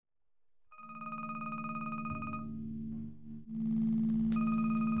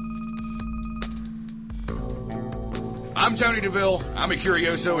I'm Tony DeVille. I'm a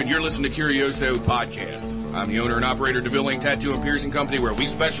Curioso, and you're listening to Curioso Podcast. I'm the owner and operator of DeVille Ink Tattoo and Piercing Company, where we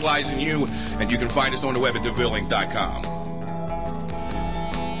specialize in you, and you can find us on the web at DeVilleInk.com.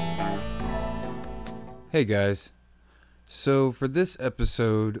 Hey guys. So for this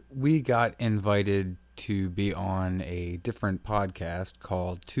episode, we got invited to be on a different podcast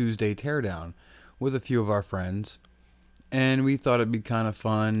called Tuesday Teardown with a few of our friends. And we thought it'd be kind of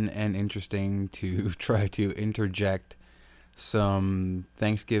fun and interesting to try to interject some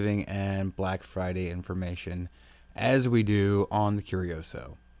Thanksgiving and Black Friday information as we do on the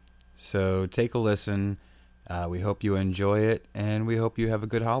Curioso. So take a listen. We hope you enjoy it, and we hope you have a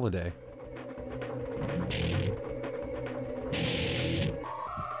good holiday.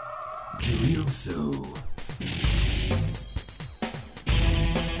 Curioso.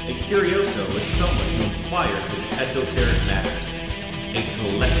 A curioso is someone who inquires in esoteric matters, a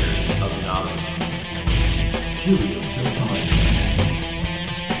collector of knowledge. Curioso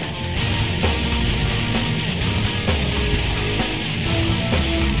Podcast.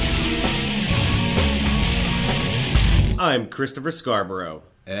 I'm Christopher Scarborough,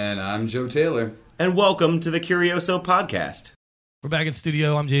 And I'm Joe Taylor. and welcome to the Curioso Podcast. We're back in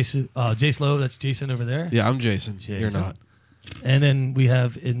studio. I'm Jason. Jace Lowe. That's Jason over there. Yeah, I'm Jason. Jason. You're not. And then we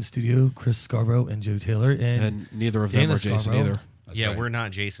have in studio Chris Scarborough and Joe Taylor. And neither of them Dana are Jason Scarborough. either. That's right. We're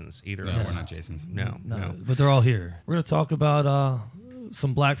not Jasons either. No, of us. we're not Jasons. No. But they're all here. We're going to talk about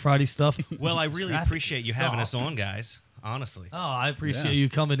some Black Friday stuff. Well, I really Traffic appreciate you having us stuff. on, guys. Honestly. Oh, I appreciate you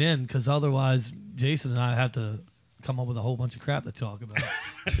coming in because otherwise Jason and I have to come up with a whole bunch of crap to talk about.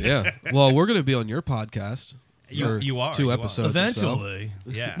 Yeah. Well, we're going to be on your podcast. For You are. 2 you are. episodes. or so. Eventually.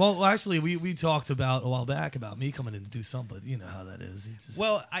 Yeah. Well, actually, we talked about a while back about me coming in to do something, but you know how that is. It's just-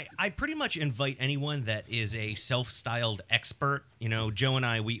 Well, I pretty much invite anyone that is a self-styled expert. You know, Joe and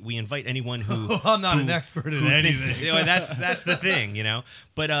I, we invite anyone who... I'm not an expert in anything. You know, that's the thing, you know.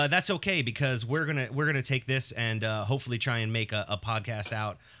 But that's okay because we're gonna take this and hopefully try and make a podcast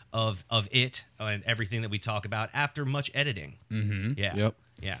out of it and everything that we talk about after much editing. Mm-hmm. Yeah. Yep.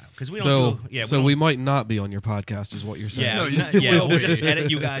 Yeah. Because we don't So we might not be on your podcast, is what you're saying. Yeah, No, you yeah. will We'll be. just edit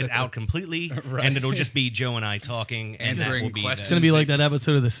you guys out completely, and it'll just be Joe and I talking, and that Answering will be questions. It's gonna be like that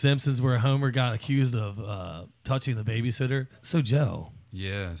episode of The Simpsons where Homer got accused of touching the babysitter. So Joe,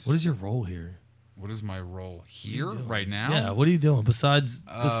 Yes. what is your role here? What is my role here doing? right now? Yeah, what are you doing besides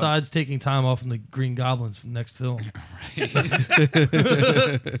taking time off from the Green Goblin's next film?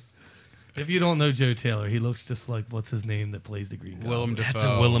 If you don't know Joe Taylor, he looks just like what's his name that plays the Green Goblin. Willem Dafoe. That's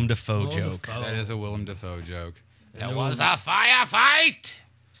a Willem Dafoe Willem joke. Dafoe. That is a Willem Dafoe joke. That know was what- a firefight.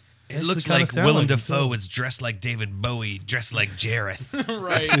 It Actually looks kinda like sound Willem like him, Dafoe too. is dressed like David Bowie, dressed like Jareth.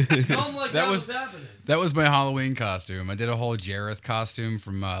 Right. Something like That that was- was happening. That was my Halloween costume. I did a whole Jareth costume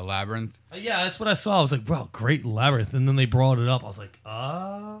from Labyrinth. Yeah, that's what I saw. I was like, wow, great Labyrinth. And then they brought it up. I was like,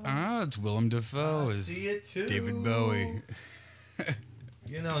 ah. It's Willem Dafoe I as see it too. David Bowie.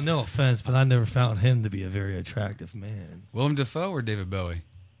 You know, no offense, but I never found him to be a very attractive man. Willem Dafoe or David Bowie?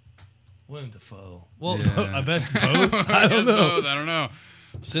 Willem Dafoe. Well, Yeah. I bet both. I don't know. I don't know.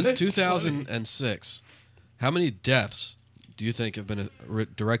 Since That's 2006, how many deaths do you think have been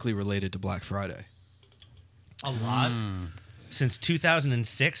directly related to Black Friday? A lot. Since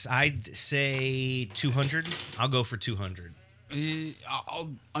 2006, I'd say 200. I'll go for 200.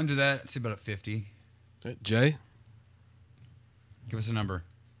 I'll under that. Say about 50. Jay? Give us a number.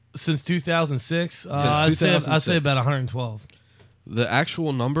 Since 2006, Since I'd say 2006. about 112. The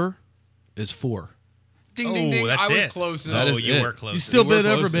actual number is 4. Ding, Oh, ding, ding. that's I was it. close. That Oh, is you it. were close. You still We're bit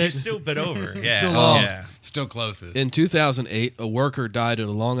over, closest. You bitch. still bit over. Yeah. Still Oh, lost. yeah. Still closest. In 2008, a worker died at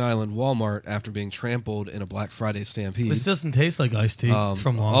a Long Island Walmart after being trampled in a Black Friday stampede. This doesn't taste like iced tea. It's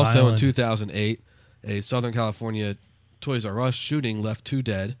from Long also Island. in 2008, a Southern California Toys R Us shooting left 2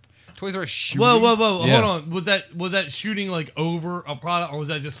 dead. Toys R Us shooting. Whoa! Yeah. Hold on. Was that shooting like over a product, or was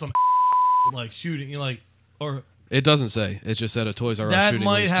that just some like shooting? Or It doesn't say. It just said a Toys R Us that shooting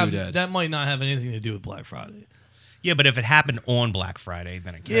might leaves 2 have dead. that might not have anything to do with Black Friday. Yeah, but if it happened on Black Friday,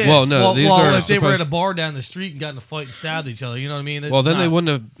 then it can. Yeah. Well, no, these are if they were at supposed- a bar down the street and got in a fight and stabbed each other, you know what I mean? Well, then It's it not-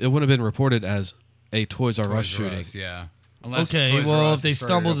 wouldn't have been reported as a Toys R Us Toys R shooting. Us, yeah. Unless Okay, Toys R well, Us if they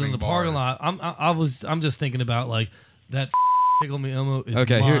started stumbled in opening the parking bars. lot, I'm just thinking about like that. Tickle Me Elmo is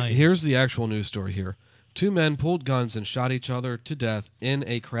Okay, mine. here's the actual news story here. 2 men pulled guns and shot each other to death in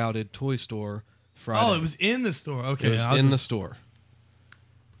a crowded toy store Friday. Oh, it was in the store. Okay, It was I'll in the just- store.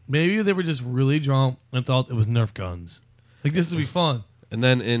 Maybe they were just really drunk and thought it was Nerf guns. Like this would be fun. And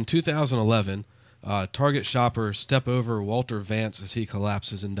then in 2011, Target shoppers step over Walter Vance as he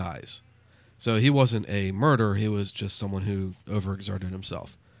collapses and dies. So he wasn't a murderer. He was just someone who overexerted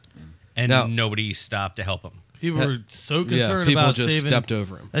himself. And Now- nobody stopped to help him. People were so Yeah, concerned people about just saving. stepped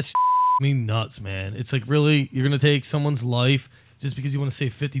over him. That's me nuts, man. It's like, really, you're gonna take someone's life just because you want to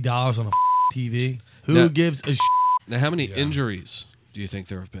save $50 on a TV? Who Now- gives a Now, how many injuries do you think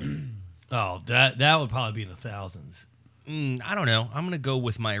there have been? Oh, that would probably be in the thousands. I don't know. I'm gonna go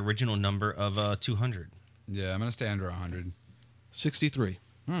with my original number of 200. Yeah, I'm gonna stay under 100. 63.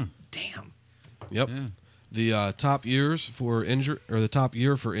 Damn. Yep. Yeah. The top years for the top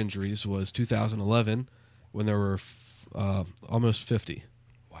year for injuries was 2011, when there were almost 50.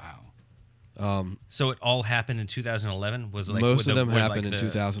 Wow. So it all happened in 2011. Was like Most of them were like happened in the-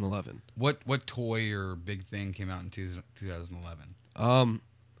 2011. What toy or big thing came out in 2011?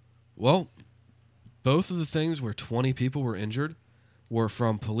 Well, both of the things where 20 people were injured were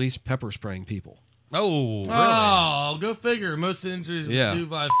from police pepper spraying people. Oh, really? Oh, go figure. Most injuries Yeah. were due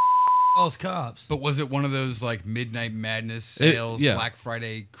by false cops. But was it one of those like Midnight Madness It- sales, yeah. Black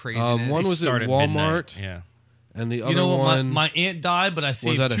Friday craziness? One They was at start Walmart, midnight. Yeah. and the other You know what? one My aunt died, but I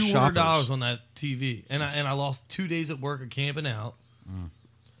saved at a $200 Shoppers. on that TV, and I lost 2 days at work of camping out.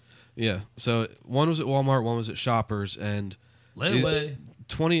 Yeah. So one was at Walmart, one was at Shoppers, and Layaway.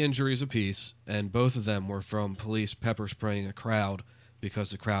 20 injuries apiece, and both of them were from police pepper spraying a crowd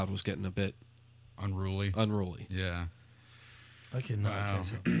because the crowd was getting a bit Unruly. unruly. Yeah. I cannot. Wow.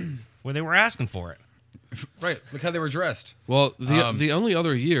 Well, they were asking for it. Right. Look how they were dressed. Well, the only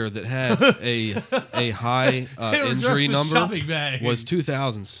other year that had a high They were injury dressed with number shopping bags. was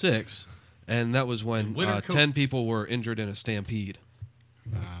 2006, and that was when Winter 10 coats. people were injured in a stampede.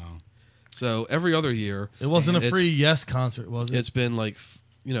 Wow. So every other year, It wasn't a It's- free Yes concert, was it? it's been like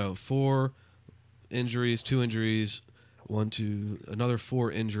 4 injuries, 2 injuries, another 4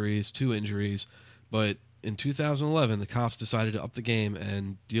 injuries, 2 injuries, but in 2011 the cops decided to up the game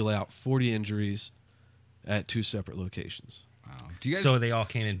and deal out 40 injuries at 2 separate locations. Wow. Do you guys? So they all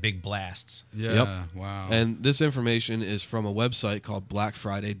came in big blasts. yeah. Yep. Wow. And this information is from a website called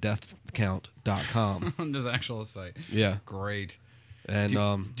blackfridaydeathcount.com. There's an actual site. Yeah. Great. And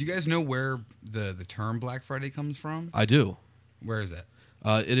Do you guys know where the term Black Friday comes from? I do. Where is it?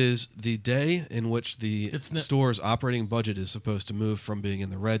 It is the day in which the It's n- store's operating budget is supposed to move from being in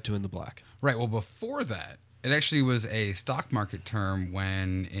the red to in the black. Right. Well, before that, it actually was a stock market term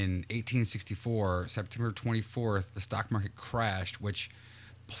when in 1864, September 24th, the stock market crashed, which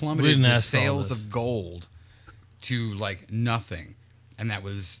We plummeted didn't the ask for all sales this. of gold to like nothing. And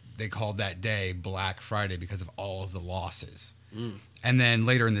they called that day Black Friday because of all of the losses. And then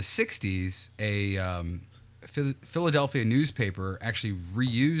later in the 60s, a Philadelphia newspaper actually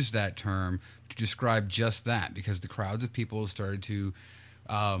reused that term to describe just that because the crowds of people started to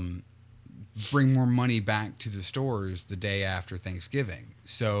bring more money back to the stores the day after Thanksgiving.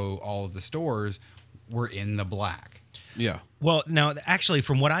 So all of the stores were in the black. Yeah. Well, now actually,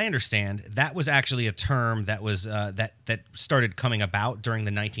 from what I understand, that was actually a term that was that started coming about during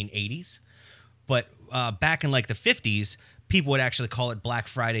the 1980s. But back in like the 50s, people would actually call it Black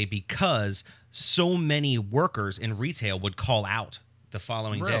Friday because so many workers in retail would call out the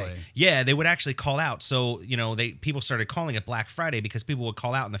following day. Really? Yeah, they would actually call out. So, people started calling it Black Friday because people would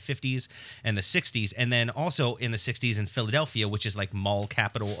call out in the 50s and the 60s. And then also in the 60s in Philadelphia, which is like mall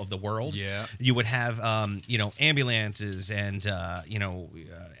capital of the world. Yeah. You would have, ambulances and,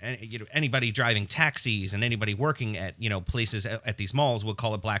 anybody driving taxis and anybody working at, places at these malls would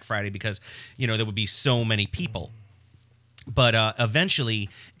call it Black Friday because, there would be so many people. But eventually,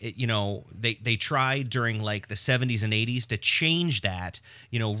 they tried during like the 70s and 80s to change that.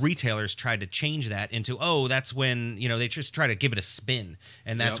 Retailers tried to change that into, that's when, they just try to give it a spin.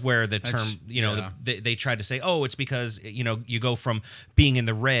 And that's Yep. where the That's- term, yeah. they tried to say, it's because, you go from being in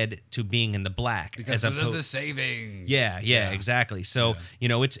the red to being in the black. Because as of the opposed- savings. yeah, exactly. So,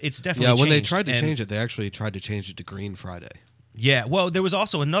 it's definitely Yeah, when they changed. tried to And- change it, they actually tried to change it to Green Friday. Yeah, well, there was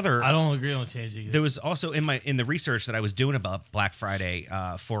also another... I don't agree on changing it. There was also in the research that I was doing about Black Friday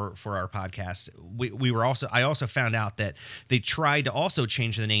for our podcast, I also found out that they tried to also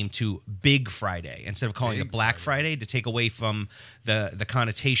change the name to Big Friday instead of calling Big it Black Friday to take away from the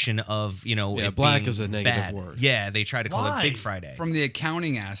connotation of it black being is a negative bad. word. Yeah, they tried to call Why? it Big Friday. From the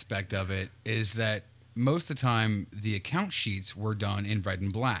accounting aspect of it is that most of the time the account sheets were done in red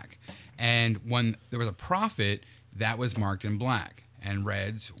and black. And when there was a profit, that was marked in black and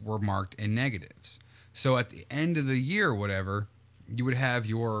reds were marked in negatives. So at the end of the year, whatever, you would have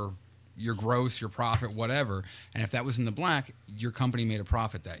your gross, your profit, whatever. And if that was in the black, your company made a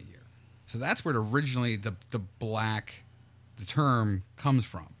profit that year. So that's where originally the term comes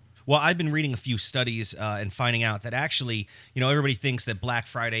from. Well, I've been reading a few studies and finding out that actually, everybody thinks that Black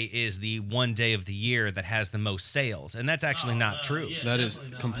Friday is the one day of the year that has the most sales, and that's actually not true. Yeah, That is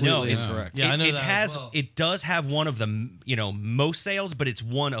definitely not. completely it's- incorrect. Yeah, I know it that has. as well. It does have one of the most sales, but it's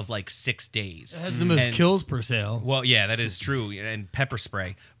one of like 6 days. It has the most And- kills per sale. Well, yeah, that is true, and pepper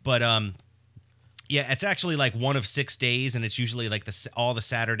spray, but yeah, it's actually like one of 6 days, and it's usually like all the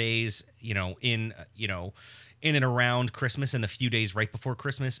Saturdays, in and around Christmas and the few days right before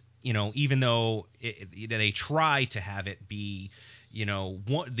Christmas. Even though they try to have it be,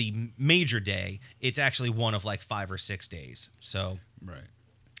 the major day, it's actually one of like 5 or 6 days. So, Right.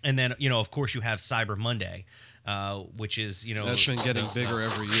 and then of course you have Cyber Monday, which is That's been getting bigger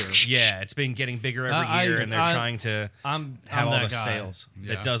every year. yeah, it's been getting bigger every I- year, and they're I- trying to I'm have all that the guy. sales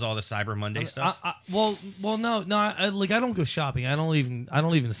Yeah. that does all the Cyber Monday stuff. Well, no. I don't go shopping. I don't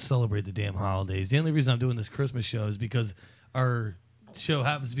even celebrate the damn holidays. The only reason I'm doing this Christmas show is because our show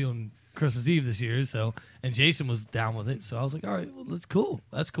happens to be on Christmas Eve this year. So, and Jason was down with it. So I was like, all right, well, that's cool.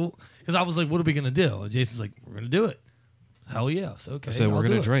 That's cool. Because I was like, what are we gonna do? And Jason's like, we're gonna do it. Hell yeah. So okay. I said we're I'll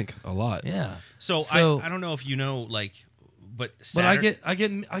gonna do it. drink a lot. Yeah. so so- I don't know if but But I Saturday,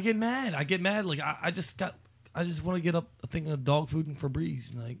 get mad. I get mad. Like I just want to get up a thing of dog food and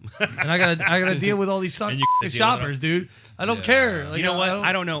Febreze, and I gotta deal with all these And you gotta deal with shoppers, dude. I don't care. Like, you know what?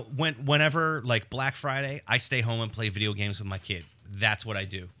 I I don't know. Whenever like Black Friday, I stay home and play video games with my kid. That's what I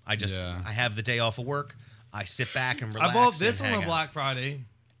do. I have the day off of work. I sit back and relax. I bought this and on hang a out. Black Friday.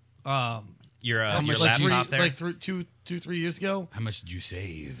 Your Like laptop there. 3 years ago. How much did you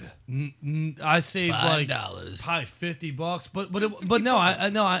save? I saved like $5. probably $50, but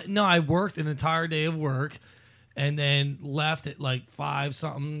no, I worked an entire day of work, and then left at like 5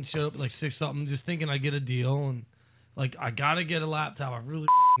 something, showed up at like 6 something, just thinking I'd get a deal, and like I gotta get a laptop. I really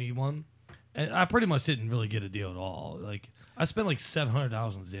need one, and I pretty much didn't really get a deal at all. Like I spent like $700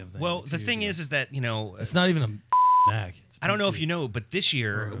 on this damn thing. Well, like, the 2 thing years is that it's not even a Mac. It's a I don't know if PC. you know, but this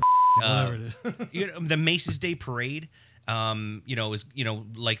year, Whatever it is. the Macy's Day Parade, is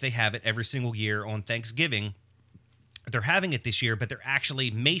like they have it every single year on Thanksgiving. They're having it this year, but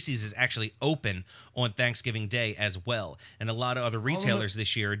Macy's is actually open on Thanksgiving Day as well, and a lot of other retailers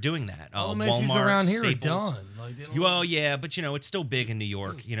this year are doing that. All the Macy's Walmart, around here Staples. are done. Like, they don't- Well, yeah, but it's still big in New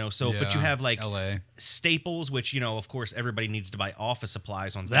York, So, but you Yeah, have like LA. Staples, which of course, everybody needs to buy office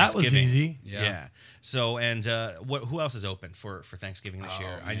supplies on That was Thanksgiving. easy. Yeah. So, and who else is open for Thanksgiving this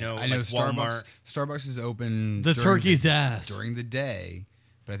year? I know like Starbucks. Walmart. Starbucks is open. The during turkey's ass. during the day,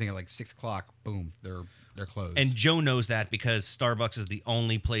 but I think at like 6 o'clock, boom, they're closed. And Joe knows that because Starbucks is the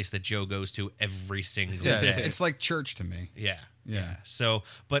only place that Joe goes to every single yeah, day. it's like church to me. Yeah. Yeah. So,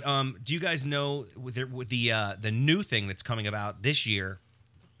 but do you guys know with the new thing that's coming about this year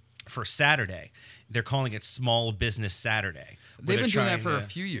for Saturday? They're calling it Small Business Saturday. where They've they're been doing that trying for to- a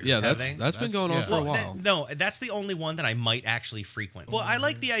few years. Yeah, Have that's been going on yeah. for a Well, while. no, that's the only one that I might actually frequent. Well, I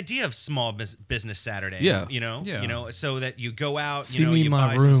like the idea of Small Business Saturday. Yeah. Yeah. So that you go out. See me you in my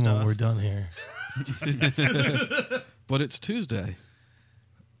buy some room stuff. when we're done here. But it's Tuesday.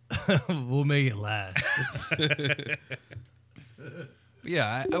 We'll make it last.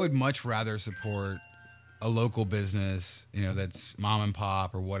 Yeah, I would much rather support a local business, that's mom and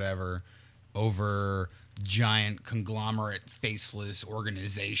pop or whatever, over giant conglomerate faceless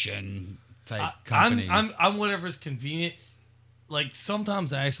organization type companies. I'm whatever's convenient. Like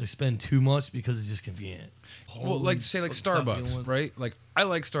sometimes I actually spend too much because it's just convenient. well, like say like Stop dealing Starbucks, with- right? Like I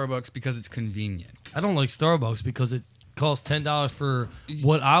like Starbucks because it's convenient. I don't like Starbucks because it costs $10 for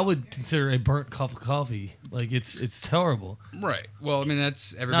what I would consider a burnt cup of coffee. Like it's terrible. Right. Well, I mean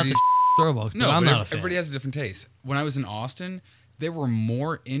that's Not everybody's. the Starbucks, No, but I'm but not a fan. everybody has a different taste. When I was in Austin, there were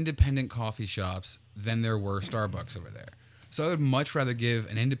more independent coffee shops than there were Starbucks over there. So I would much rather give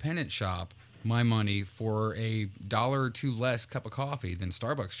an independent shop my money for $1 or $2 less cup of coffee than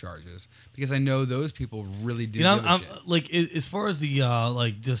Starbucks charges, because I know those people really do. You know, give a I'm shit. like as far as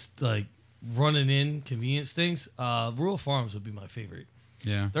the just running in convenience things, Rural Farms would be my favorite.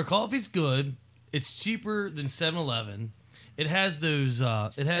 Yeah. Their coffee's good. It's cheaper than 7-Eleven. It has those.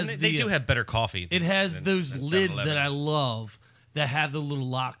 It has And they do have better coffee. It has than those lids 7-Eleven. that I love that have the little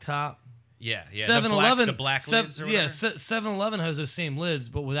lock top. Yeah. 7-Eleven, the black lids or yeah, whatever? 7-Eleven has those same lids,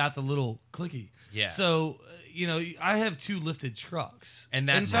 but without the little clicky. Yeah. So I have 2 lifted trucks, And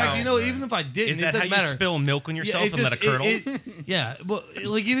that's in fact, how- even if I didn't, Is it that how doesn't you matter. spill milk on yourself it and let it just- curdle? Yeah, well,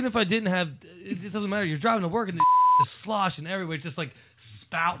 like even if I didn't have, it doesn't matter. You're driving to work and it's sloshing everywhere, it's just like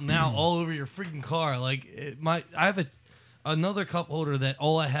spouting out all over your freaking car. Like I have another cup holder that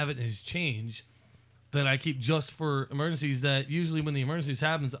all I have in is change, that I keep just for emergencies. That usually when the emergencies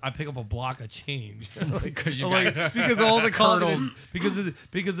happens, I pick up a block of change because all the confidence because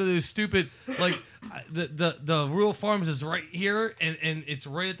of the stupid the rural pharmacist is right here and it's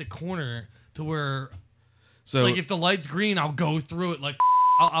right at the corner to where if the light's green, I'll go through it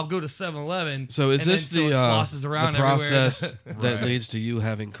I'll go to 7-Eleven. So is this the process everywhere. that leads to you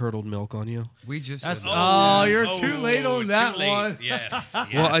having curdled milk on you? We just. You're too late on that one. Yes.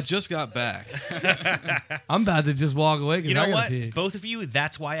 Well, I just got back. I'm about to just walk away. You know what? Pee. Both of you,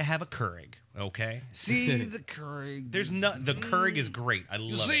 that's why I have a Keurig. Okay. See the Keurig. The Keurig is great. I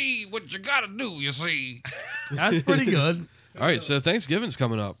love it. See what you gotta do. You see. That's pretty good. All right, so Thanksgiving's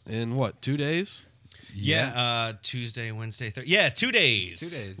coming up in what, 2 days? Yeah. Tuesday, Wednesday, Thursday. Yeah, 2 days. 2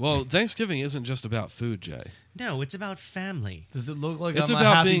 days. Well, Thanksgiving isn't just about food, Jay. No, it's about family. Does it look like It's I'm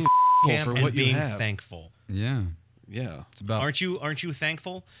about a happy being camp for and what you being have. thankful. Yeah. Yeah. It's about. Aren't you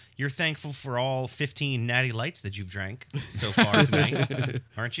thankful? You're thankful for all 15 Natty Lights that you've drank so far tonight,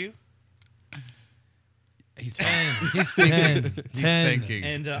 aren't you? He's 10. He's thinking. He's 10. thinking.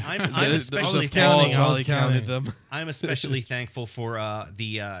 And I'm There's especially pause counting. while I he was counted counting. them. I'm especially thankful for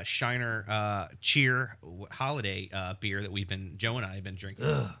the Shiner Cheer holiday beer that Joe and I have been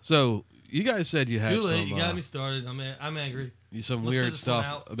drinking. So you guys said you had Too late. some You got me started. I'm angry. some Let's sit weird this one stuff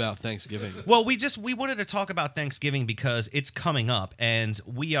out. about Thanksgiving. Well, we wanted to talk about Thanksgiving because it's coming up, and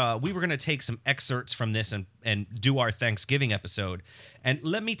we were going to take some excerpts from this and do our Thanksgiving episode. And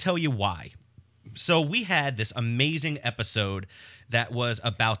let me tell you why. So we had this amazing episode that was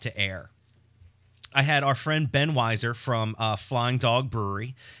about to air. I had our friend Ben Weiser from Flying Dog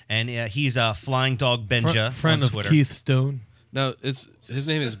Brewery, and he's Flying Dog Benja Friend on of Twitter. Keith Stone. Now, his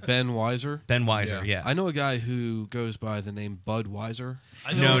name is Ben Weiser. Ben Weiser, yeah. I know a guy who goes by the name Bud Weiser.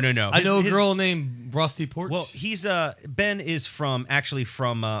 No. I know a His- girl named Rusty Porch. Well, he's Ben is from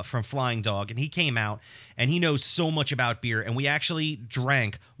Flying Dog, and he came out and he knows so much about beer, and we actually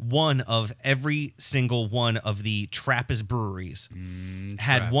drank one of every single one of the Trappist breweries.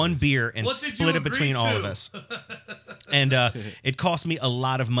 Had one beer and What did split you it between agree all to? of us. And it cost me a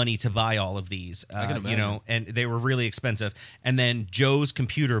lot of money to buy all of these. I can imagine. And they were really expensive. And then Joe's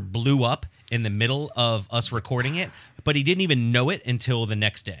computer blew up in the middle of us recording it, but he didn't even know it until the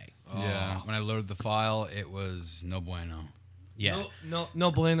next day. Yeah. When I loaded the file, it was no bueno. Yeah.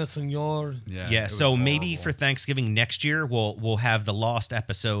 no bueno, senor. Yeah. Yeah, it was so maybe horrible. for Thanksgiving next year we'll have the lost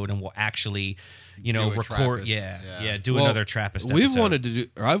episode and we'll actually, Do a record. Trappist. Yeah, do Well, another Trappist episode.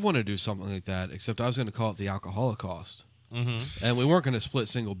 I've wanted to do something like that, except I was going to call it the Alcoholocaust. Mm-hmm. And we weren't going to split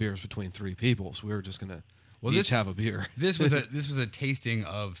single beers between 3 people, so we were just going to each have a beer. This was a tasting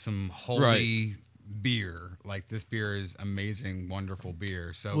of some holy beer. Like, this beer is amazing, wonderful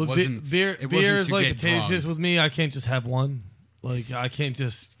beer. So Well, it wasn't beer it beer wasn't is to like get potato drunk. chips with me. I can't just have one. Like I can't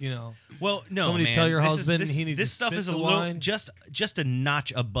just Well, no, Somebody man. tell your This husband this, he needs this to stuff spit is a the little wine. just a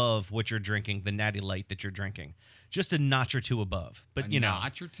notch above what you're drinking, the Natty Light that you're drinking. Just a notch or two above. But A you know,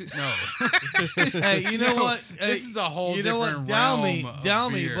 notch or two? No. Hey, you know No, what? this is a whole you know what? different Down realm me, of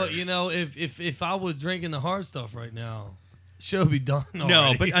down me. beer. But if I was drinking the hard stuff right now, show would be done. no,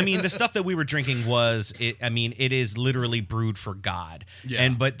 already. but I mean the stuff that we were drinking it is literally brewed for God. Yeah.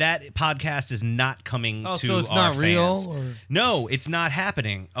 But that podcast is not coming to so it's our not real. fans. Or? No, it's not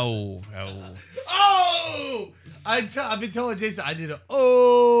happening. Oh. Oh! I've been telling Jason I did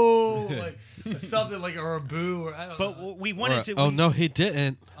like something like a boo or I don't know. But we wanted to. Oh, no, he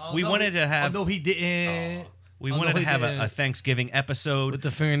didn't. we wanted to have. Oh, no, he didn't. We Oh, wanted no, to he have didn't. a Thanksgiving episode. With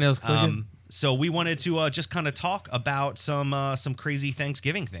the fingernails clicking. So we wanted to just kind of talk about some crazy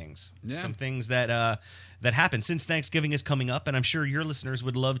Thanksgiving things. Yeah. Some things that happen since Thanksgiving is coming up, and I'm sure your listeners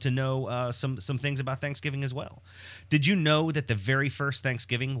would love to know some things about Thanksgiving as well. Did you know that the very first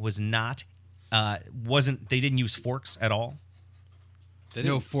Thanksgiving was they didn't use forks at all?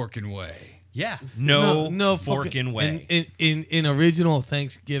 No forking way. Yeah, no fucking- forking way. In original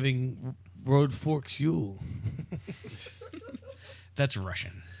Thanksgiving, road forks you. That's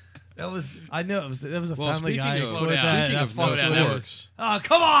Russian. That was I know that was a Well, Family speaking Guy. of- Slow down. Speaking of Slow no down. forks, Oh,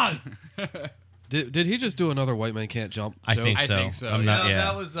 come on! did he just do another White Man Can't Jump I joke? think I so. think so, I'm not. No, Yeah.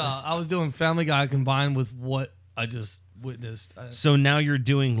 that was I was doing Family Guy combined with what I just witnessed. So now you're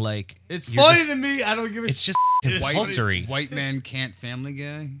doing like It's you're funny just- to me. I don't give a It's shit. just compulsory. White man can't Family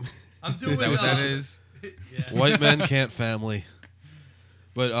Guy? I'm doing Is that what that is? White Men Can't Family.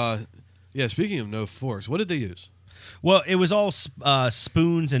 But, yeah, speaking of no forks, what did they use? Well, it was all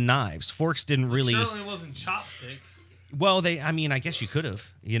spoons and knives. Forks didn't really. Certainly wasn't chopsticks. Well, I guess you could have,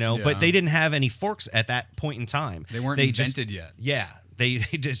 Yeah. but they didn't have any forks at that point in time. They weren't just- invented yet. Yeah, They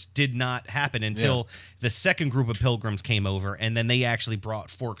just did not happen until the second group of pilgrims came over, and then they actually brought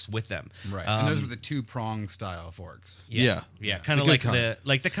forks with them. Right, and those were the 2-prong style forks. Yeah, kind of The like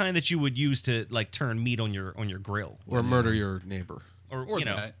good the kind that you would use to like turn meat on your grill, Or murder your neighbor. or you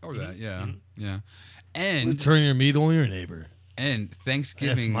know. that, yeah. And Turn your meat on your neighbor. And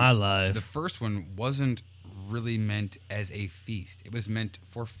Thanksgiving, That's my life. the first one wasn't really meant as a feast. It was meant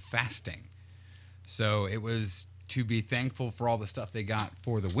for fasting. So it was to be thankful for all the stuff they got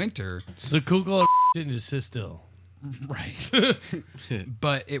for the winter. So cook all shit and just sit still. Right.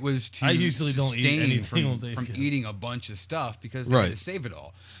 But it was to I usually don't eat sustain anything on from Thanksgiving. eating a bunch of stuff because they Right. had to save it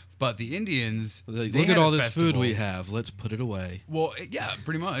all. But the Indians, They they look had at a all this food festival. we have. Let's put it away. Well, yeah,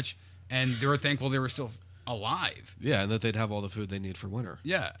 pretty much. And they were thankful they were still alive. Yeah, and that they'd have all the food they need for winter.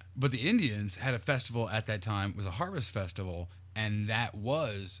 Yeah, but the Indians had a festival at that time. It was a harvest festival, and that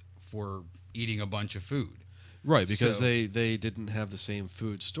was for eating a bunch of food. Right, because So- they didn't have the same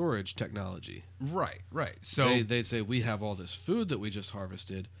food storage technology. Right. So They'd say, we have all this food that we just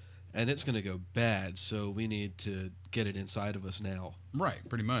harvested, and it's going to go bad, so we need to get it inside of us now. right,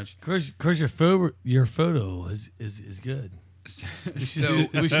 pretty much. Of course, your photo is good. So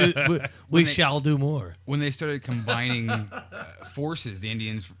We shall do more. when they started combining forces, the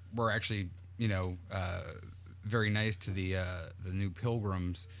Indians were actually, very nice to the new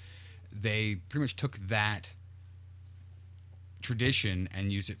pilgrims. They pretty much took that tradition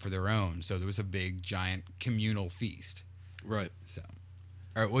and used it for their own. So there was a big, giant communal feast. Right. So,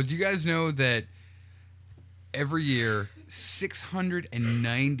 all right. Well, do you guys know that every year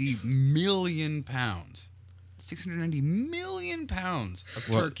 690 million pounds, 690 million pounds of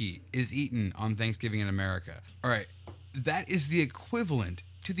What? turkey is eaten on Thanksgiving in America? All right. That is the equivalent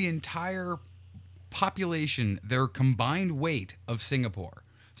to the entire population, their combined weight of Singapore.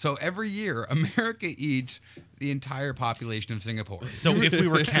 So every year, America eats the entire population of Singapore. So if we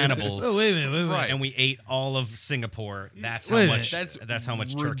were cannibals, Oh, wait a minute. and we ate all of Singapore, that's Wait a how minute. much. That's how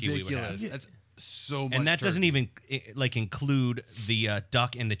much turkey we would ridiculous. have. That's so much. And that doesn't turkey. even include the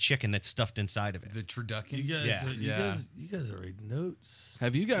duck and the chicken that's stuffed inside of it. the turducken. You guys, Yeah. you guys are reading notes.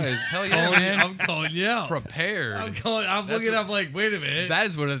 Have you guys... Hell yeah, man. I'm calling you out. Prepared. I'm looking up like, wait a minute. That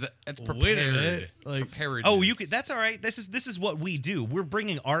is what that's prepared. Wait a minute. Like, Prepared. Oh, you could. That's all right. This is what we do. We're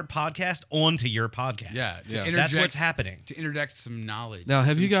bringing our podcast onto your podcast. Yeah. To Yeah. That's interject- what's happening. To interject some knowledge. Now,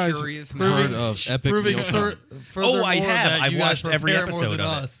 have some you guys curious heard knowledge. of Epic proving Mealtime? Oh, I furthermore have. that I've you guys watched every prepare more episode than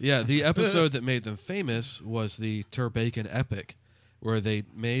of it. us. Yeah, the episode that made them famous was the Turbacon Epic, where they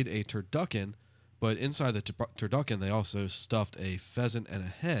made a turducken, but inside the turducken they also stuffed a pheasant and a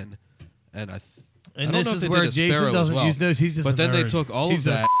hen, and I And don't this know if is they where did a Jason sparrow as doesn't well. use notes. He's just But a then they nerd. took all He's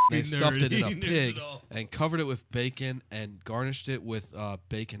of a that, they fucking stuffed nerd. it in a He knows pig, it all. and covered it with bacon and garnished it with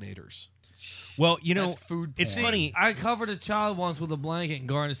baconators. Well, That's food it's porn. funny. I covered a child once with a blanket and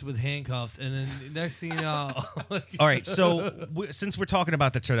garnished with handcuffs, and then next thing you know, All right, so since we're talking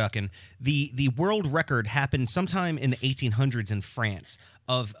about the turducken, the world record happened sometime in the 1800s in France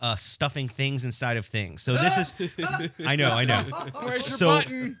of stuffing things inside of things. So this is, I know. Where's your So-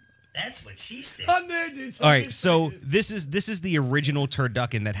 button? That's what she said. All right, so this is the original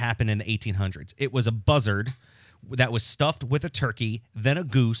turducken that happened in the 1800s. It was a buzzard that was stuffed with a turkey, then a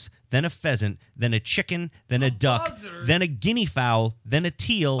goose, then a pheasant, then a chicken, then a duck, buzzard? then a guinea fowl, then a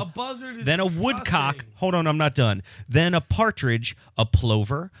teal, A buzzard is then a woodcock. disgusting. Hold on, I'm not done. Then a partridge, a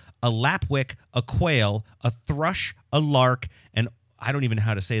plover, a lapwing, a quail, a thrush, a lark, and I don't even know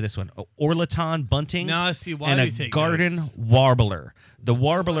how to say this one. A orlaton bunting. Now I see why and you a take garden notes. warbler. The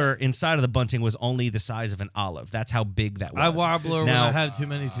warbler inside of the bunting was only the size of an olive. That's how big that was. I warbler when now, I have too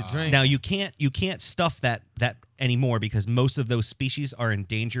many to drink. Now you can't stuff that anymore because most of those species are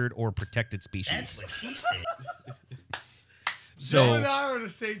endangered or protected species. That's what she said. So I are on the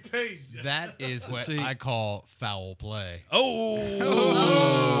same page. That is what See- I call foul play.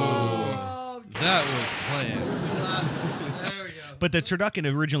 That was planned. There we go. But the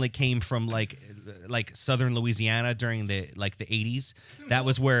turducken originally came from like southern Louisiana during the 80s. That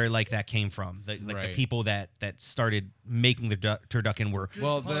was where that came from. The Right. people that started making the turducken were.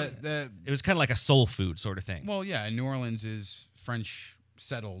 Well, the It was kind of like a soul food sort of thing. well, yeah, New Orleans is French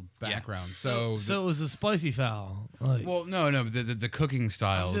settled background, so So it was a spicy foul. Like, well, no, the cooking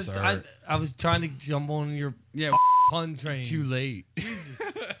styles are I was trying to jump on your yeah pun train. too late.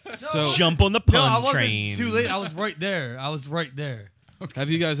 So, Jump on the pun No, I wasn't train. too late. I was right there. have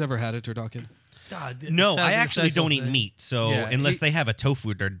you guys ever had a turducken? God, No, it sounds I like a actually sexual don't eat thing. meat. So Yeah, unless he- they have a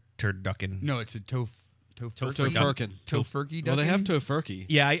tofu turducken. No, it's a tofurkey. Well, they have tofurkey.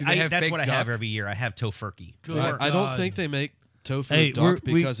 Yeah, Do they have that's baked what I have duck? every year. I have tofurkey. Good I don't God. think they make tofu Hey, duck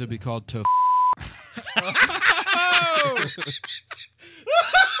we- because it'd be called tofu.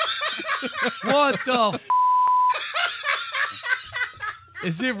 What the?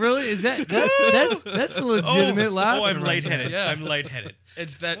 Is it really? Is that's a legitimate laugh? Oh, I'm right lightheaded. Yeah. I'm lightheaded.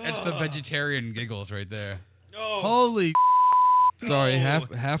 It's the vegetarian giggles right there. Holy. Sorry,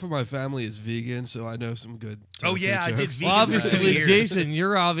 half of my family is vegan, so I know some good. Oh, yeah, I did jokes. vegan Well, for obviously, years. Jason,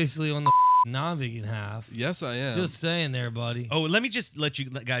 you're obviously on the non-vegan half. Yes, I am. Just saying there, buddy. Oh, let me just let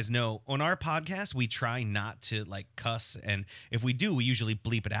you guys know. On our podcast, we try not to like cuss, and if we do, we usually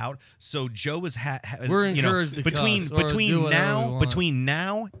bleep it out. So Joe was We're you know, encouraged to between cuss or do between whatever we now want. between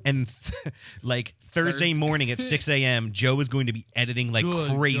now and like Thursday morning at 6 a.m. Joe is going to be editing like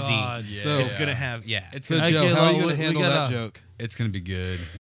Good crazy. God. Yeah. So- It's gonna have It's So, gonna, Okay, Joe, how are you well, going to we handle that gotta- joke? it's gonna be good.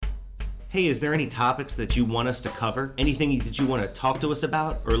 Hey, is there any topics that you want us to cover? Anything that you want to talk to us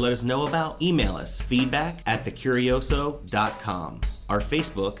about or let us know about? Email us, feedback@thecurioso.com. Our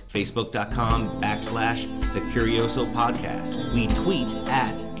Facebook, facebook.com/thecuriosopodcast. We tweet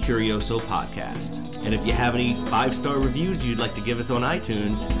 @curiosopodcast. And if you have any 5-star reviews you'd like to give us on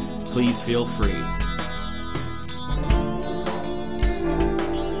iTunes, please feel free.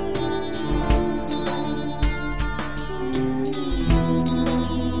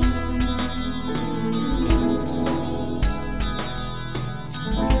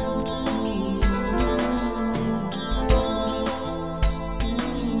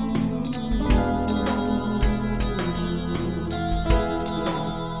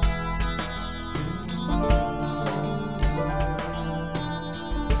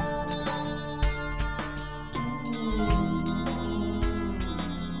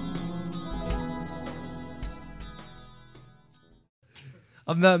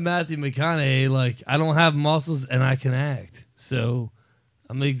 I'm not Matthew McConaughey. Like, I don't have muscles and I can act. So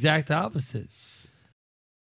I'm the exact opposite.